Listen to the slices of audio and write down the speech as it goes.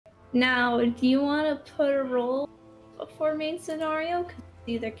Now, do you want to put a roll for main scenario? Cause it's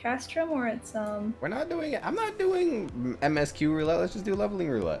either Castrum or it's We're not doing it. I'm not doing MSQ roulette. Let's just do leveling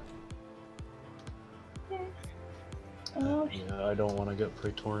roulette. Okay. Oh. Yeah, I don't want to get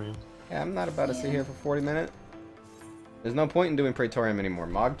Praetorium. Yeah, I'm not about to sit here for 40 minutes. There's no point in doing Praetorium anymore.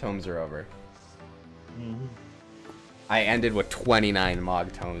 Mog tomes are over. Mm-hmm. I ended with 29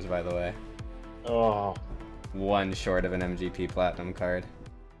 Mog tomes, by the way. Oh. One short of an MGP Platinum card.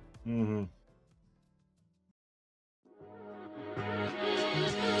 Mm-hmm.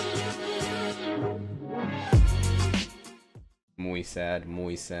 Muy sad,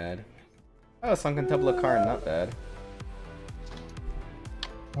 muy sad. Oh, Sunken Temple of Karn, not bad.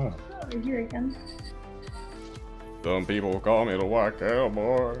 Oh. We're here again. Some people call me the White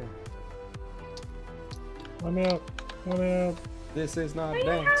Cowboy. Let me out. Let me out. This is not Bring it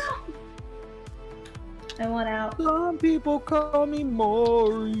dance. out. I want out. Some people call me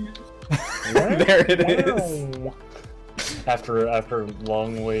Maurice. There it is. Wow. After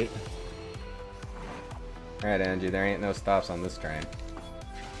long wait. Alright, Angie, there ain't no stops on this train.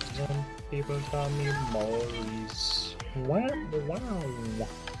 Some people call me Maurice. Wow. Wow.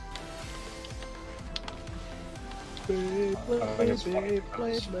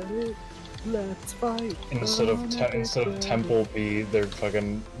 Let's fight. Instead of temple be, they're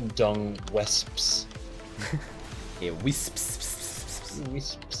fucking dung wisps. Yeah, wisps.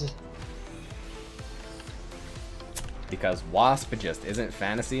 Wisps. Because wasp just isn't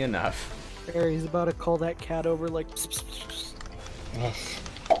fantasy enough. He's about to call that cat over like.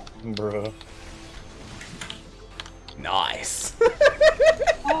 Bruh. Nice.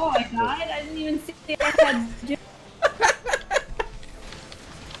 Oh, I died? I didn't even see I had.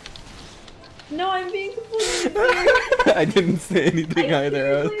 No, I'm being completely serious. I didn't say anything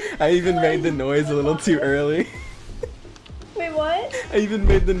either. I even made the noise a little too early. Wait, what? I even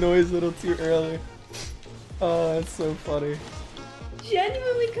made the noise a little too early. Oh, that's so funny.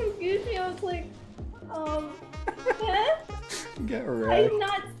 Genuinely confused me. I was like, eh? Get I wrecked. did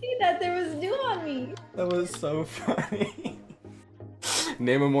not see that there was dew on me. That was so funny.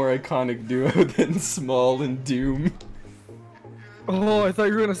 Name a more iconic duo than Small and Doom. Oh, I thought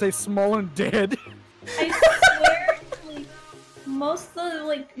you were gonna say Small and Dead. I swear, like, most of the,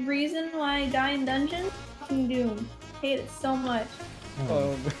 like, reason why I die in dungeons, fucking Doom. Hate it so much.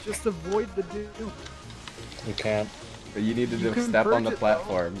 Just avoid the Doom. You can't. But you needed You to can step on purge the it,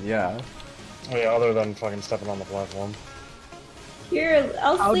 platform, yeah. Oh yeah, other than fucking stepping on the platform. Here,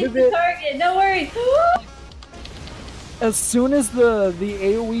 I'll How sleep did the it- target, don't worry! As soon as the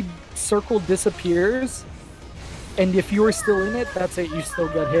AoE circle disappears, and if you are still in it, that's it. You still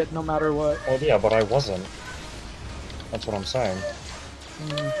get hit no matter what. Well, yeah, but I wasn't. That's what I'm saying.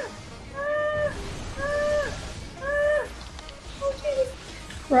 Oh, Jesus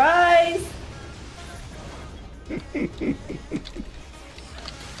Christ!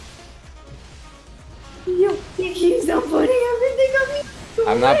 He keeps on pointing everything at me!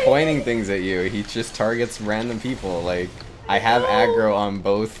 I'm not pointing things at you, he just targets random people, like... I have aggro on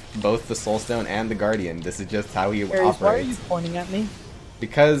both the Soulstone and the Guardian. This is just how he Aries, why are operates. you pointing at me?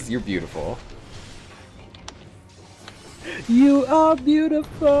 Because you're beautiful. You are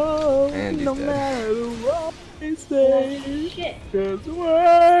beautiful, And he's no dead. matter what they Oh, say. shit. Cause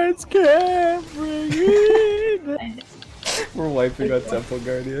words can't bring it. We're wiping out Temple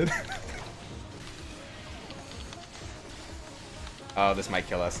Guardian. Oh, this might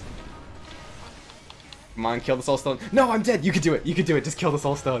kill us. Come on, kill the Soulstone. No, I'm dead! You can do it! You can do it! Just kill the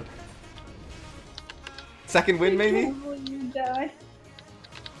Soulstone. Second win, maybe? You die.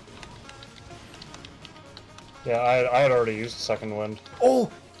 Yeah, I had already used second wind.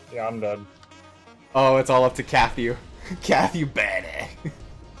 Oh! Yeah, I'm dead. Oh, it's all up to Cathy. Cathy Bennett.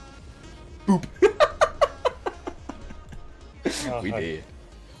 Boop. We did.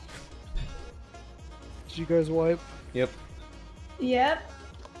 Did you guys wipe? Yep. Yep.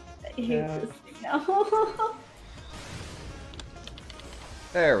 I hate Yeah. this thing now.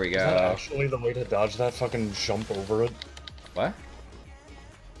 There we Is that go. actually the way to dodge that fucking jump over it? What?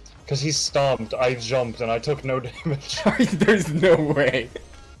 Because he stomped, I jumped, and I took no damage. There's no way.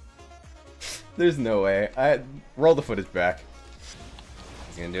 There's no way. Roll the footage back.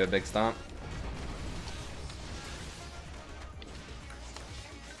 He's gonna do a big stomp.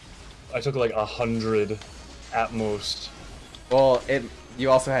 I took like 100 at most. Well, you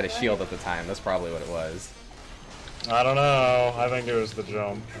also had a shield at the time. That's probably what it was. I don't know. I think it was the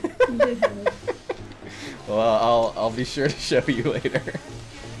jump. Well, I'll be sure to show you later.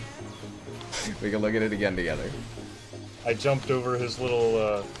 We can look at it again together. I jumped over his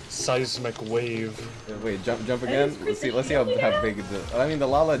little seismic wave. Wait, jump again? Let's see how big the. I mean, the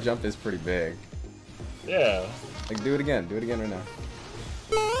Lala jump is pretty big. Yeah. Like, do it again right now.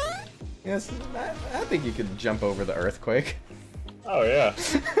 Yes, I think you could jump over the earthquake. Oh yeah.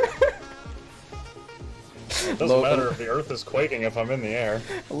 It doesn't matter if the earth is quaking if I'm in the air.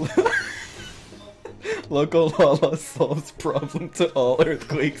 Local Lala solves problem to all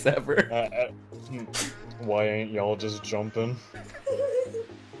earthquakes ever. Why ain't y'all just jumping?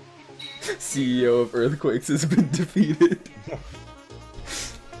 CEO of Earthquakes has been defeated.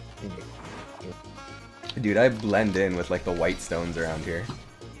 Dude, I blend in with like the white stones around here.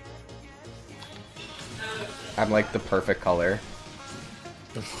 I'm like the perfect color.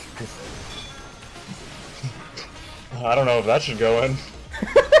 I don't know if that should go in.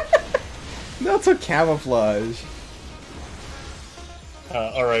 That's a camouflage.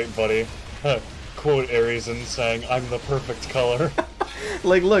 Alright, buddy. Quote Arizen saying, I'm the perfect color.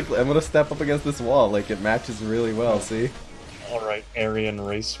 Like, look, I'm gonna step up against this wall. Like, it matches really well, see? Alright, Aryan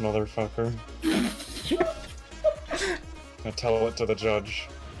race, motherfucker. I tell it to the judge.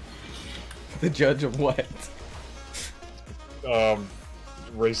 The judge of what?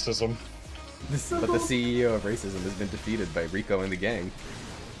 Racism. But the CEO of racism has been defeated by Rico and the gang.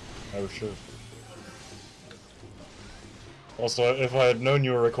 Oh shit. Also, if I had known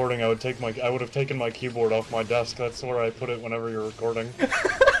you were recording, I would have taken my keyboard off my desk. That's where I put it whenever you're recording.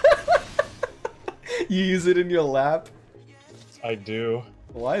 You use it in your lap? I do.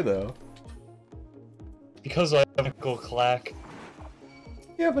 Why though? Because I have a cool clack.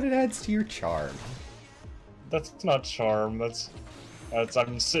 Yeah, but it adds to your charm. That's not charm, that's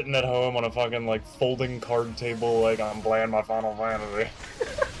I'm sitting at home on a fucking, like, folding card table, like, I'm playing my Final Fantasy.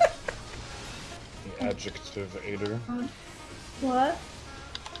 The adjective-ator. What?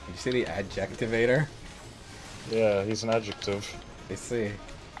 Did you say the adjectivator? Yeah, he's an adjective. I see.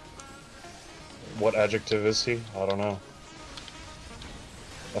 What adjective is he? I don't know.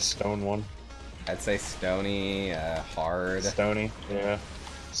 A stone one. I'd say stony, hard. Stony, yeah.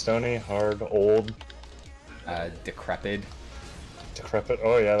 Stony, hard, old. Decrepit. Decrepit,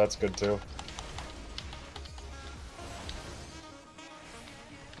 oh yeah, that's good too.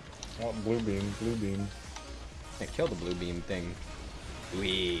 Oh, blue beam, blue beam. I kill the blue beam thing.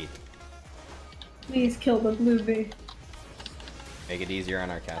 Sweet. Please kill the blue bee. Make it easier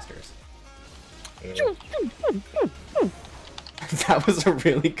on our casters. Yeah. That was a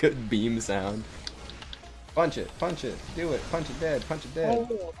really good beam sound. Punch it, do it, punch it dead, punch it dead.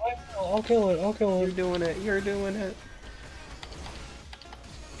 Oh, I'll kill it, I'll kill You're it. doing it, you're doing it.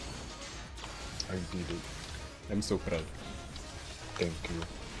 I beat it. I'm so proud. Thank you.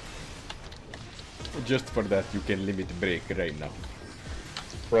 Just for that, you can limit break right now.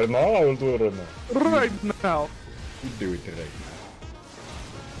 Right now, I will do it right now. Right now. You do it right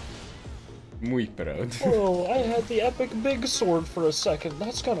now. Muy proud. Oh, I had the epic big sword for a second.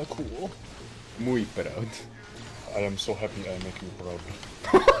 That's kind of cool. Muy proud. I am so happy I make you proud.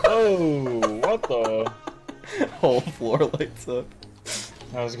 Oh, what the? Whole floor lights up.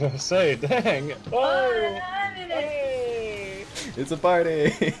 I was gonna say, dang. Oh, Hey! hey. It's a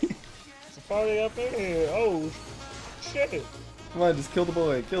party! It's a party up in here. Oh, shit. Come on, just kill the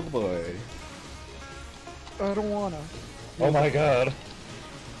boy, kill the boy. I don't wanna. Oh my god.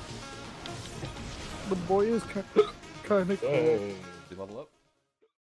 The boy is kind of cool. Hey. Did you level up?